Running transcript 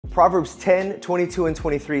Proverbs 10, 22 and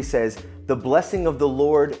 23 says, "The blessing of the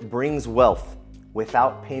Lord brings wealth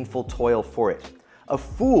without painful toil for it. A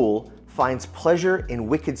fool finds pleasure in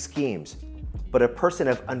wicked schemes, but a person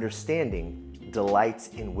of understanding delights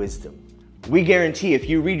in wisdom." We guarantee if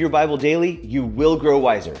you read your Bible daily, you will grow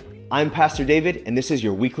wiser. I'm Pastor David, and this is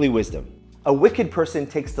your weekly wisdom. A wicked person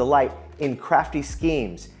takes delight in crafty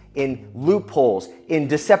schemes, in loopholes, in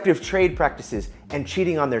deceptive trade practices, and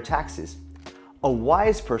cheating on their taxes. A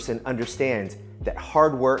wise person understands that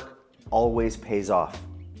hard work always pays off.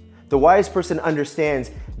 The wise person understands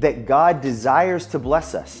that God desires to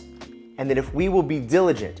bless us, and that if we will be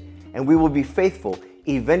diligent and we will be faithful,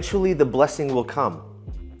 eventually the blessing will come.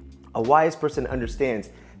 A wise person understands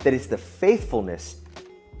that it's the faithfulness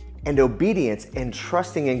and obedience and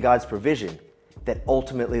trusting in God's provision that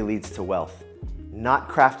ultimately leads to wealth, not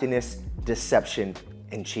craftiness, deception,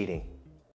 and cheating.